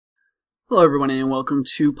Hello everyone and welcome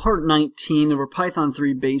to part 19 of our Python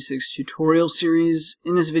 3 Basics tutorial series.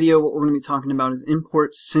 In this video what we're going to be talking about is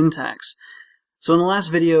import syntax. So in the last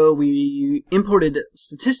video we imported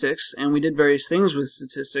statistics and we did various things with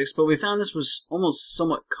statistics, but we found this was almost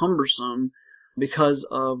somewhat cumbersome because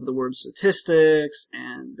of the word statistics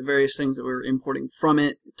and the various things that we were importing from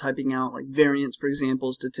it. Typing out like variance, for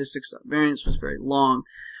example, statistics.variance was very long.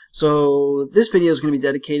 So this video is going to be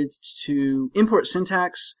dedicated to import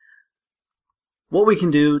syntax, what we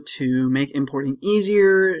can do to make importing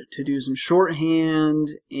easier, to do some shorthand,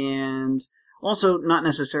 and also not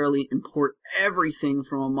necessarily import everything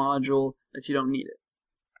from a module if you don't need it.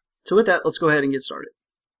 So with that, let's go ahead and get started.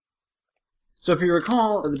 So if you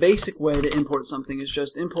recall, the basic way to import something is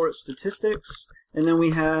just import statistics, and then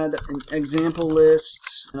we had an example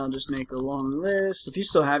list, and I'll just make a long list. If you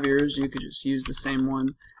still have yours, you could just use the same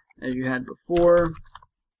one as you had before.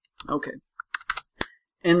 Okay.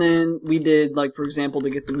 And then we did, like, for example, to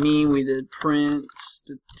get the mean, we did print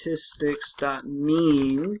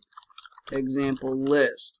statistics.mean example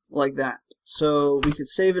list, like that. So we could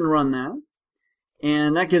save and run that,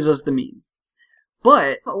 and that gives us the mean.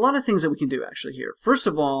 But a lot of things that we can do actually here. First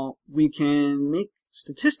of all, we can make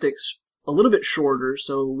statistics a little bit shorter,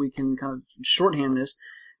 so we can kind of shorthand this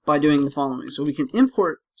by doing the following. So we can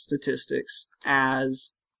import statistics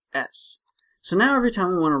as S. So now every time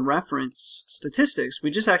we want to reference statistics,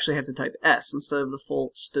 we just actually have to type S instead of the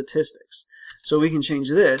full statistics. So we can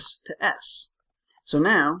change this to S. So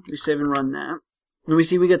now we save and run that, and we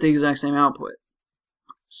see we get the exact same output.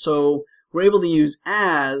 So we're able to use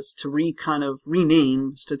as to kind of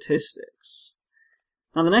rename statistics.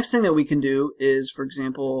 Now the next thing that we can do is, for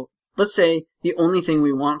example, let's say the only thing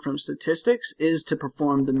we want from statistics is to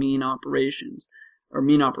perform the mean operations, or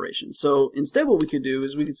mean operation. So instead what we could do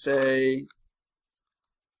is we could say,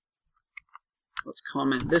 let's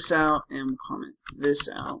comment this out and we'll comment this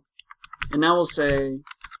out. And now we'll say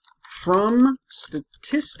from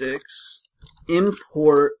statistics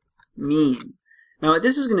import mean. Now what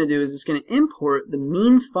this is going to do is it's going to import the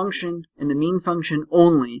mean function and the mean function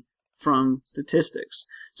only from statistics.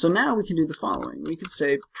 So now we can do the following. We could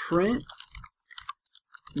say print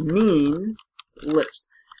mean list.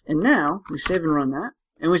 And now we save and run that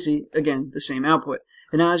and we see again the same output.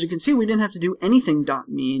 And now as you can see, we didn't have to do anything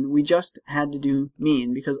 .mean, we just had to do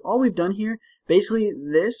mean, because all we've done here, basically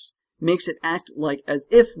this makes it act like as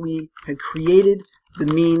if we had created the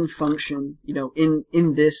mean function, you know, in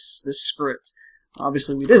this script.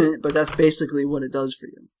 Obviously we didn't, but that's basically what it does for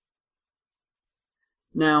you.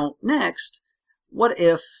 Now next, what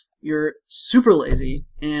if you're super lazy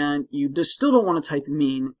and you just still don't want to type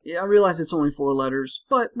mean? I realize it's only 4 letters,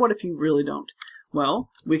 but what if you really don't? Well,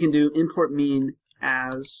 we can do import mean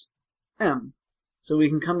as M. So we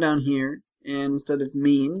can come down here and instead of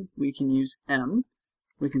mean we can use M.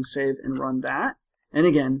 We can save and run that, and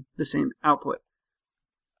again the same output.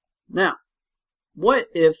 Now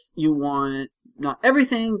what if you want not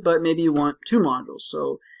everything, but maybe you want 2 modules?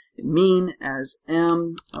 So mean as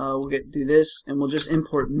M, we'll do this and we'll just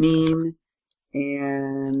import mean,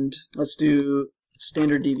 and let's do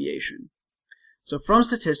standard deviation. So from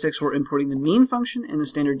statistics we're importing the mean function and the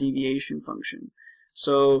standard deviation function.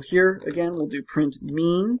 So here again we'll do print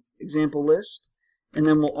mean example list, and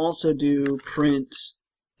then we'll also do print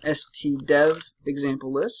stdev example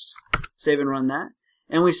list. Save and run that,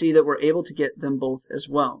 and we see that we're able to get them both as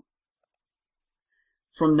well.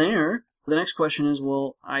 From there, the next question is,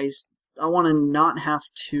 well, I want to not have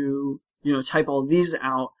to, you know, type all these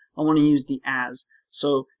out. I want to use the as.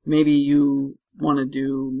 So maybe you want to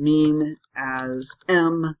do mean as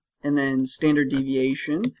M and then standard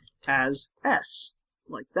deviation as S,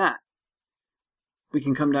 like that. We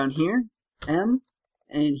can come down here, M,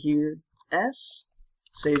 and here S,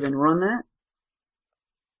 save and run that,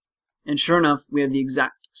 and sure enough we have the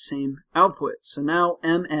exact same output. So now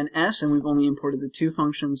M and S, and we've only imported the 2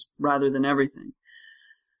 functions rather than everything.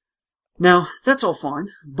 Now that's all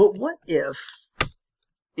fine, but what if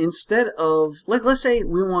instead of, like, let's say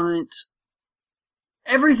we want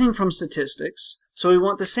everything from statistics, so we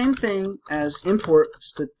want the same thing as import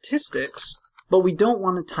statistics, but we don't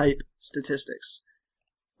want to type statistics.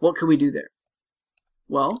 What can we do there?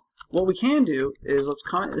 Well, what we can do is, let's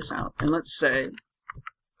comment this out and let's say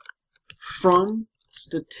from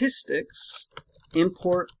statistics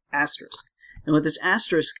import asterisk. And what this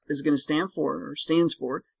asterisk is going to stand for, or stands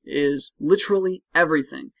for, is literally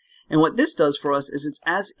everything. And what this does for us is it's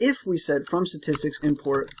as if we said from statistics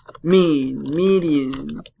import mean,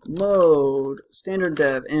 median, mode, standard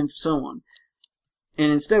dev, and so on.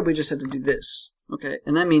 And instead we just have to do this. Okay,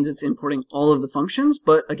 and that means it's importing all of the functions,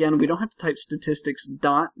 but again, we don't have to type statistics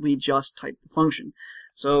dot, we just type the function.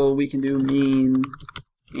 So we can do mean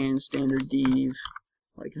and standard dev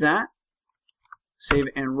like that, save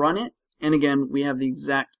and run it, and again, we have the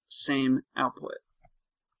exact same output.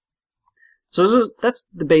 So that's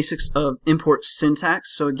the basics of import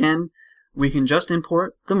syntax. So again, we can just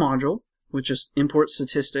import the module, which just imports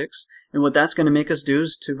statistics, and what that's going to make us do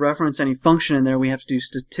is to reference any function in there, we have to do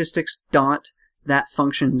statistics dot that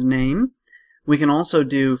function's name. We can also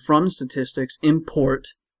do from statistics import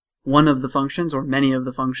one of the functions or many of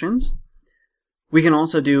the functions. We can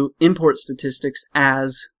also do import statistics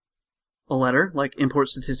as a letter, like import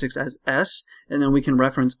statistics as s, and then we can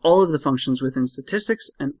reference all of the functions within statistics,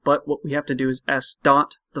 but what we have to do is s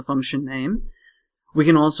dot the function name. We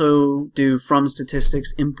can also do from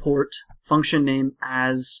statistics import function name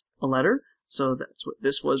as a letter, so that's what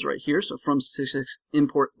this was right here. So from statistics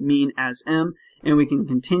import mean as m, and we can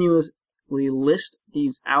continuously list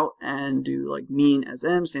these out and do like mean as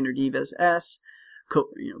m, standard dev as s,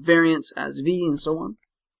 variance as v, and so on.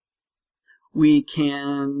 We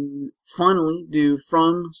can finally do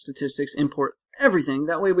from statistics import everything.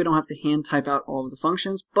 That way we don't have to hand type out all of the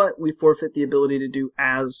functions, but we forfeit the ability to do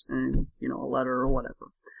as and a letter or whatever.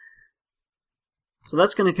 So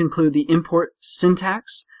that's going to conclude the import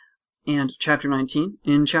syntax and chapter 19.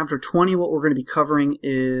 In chapter 20, what we're going to be covering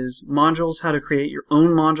is modules, how to create your own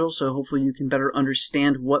modules, so hopefully you can better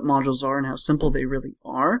understand what modules are and how simple they really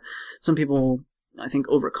are. Some people, I think,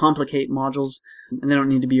 overcomplicate modules, and they don't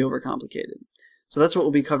need to be overcomplicated. So that's what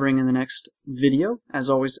we'll be covering in the next video. As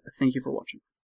always, thank you for watching.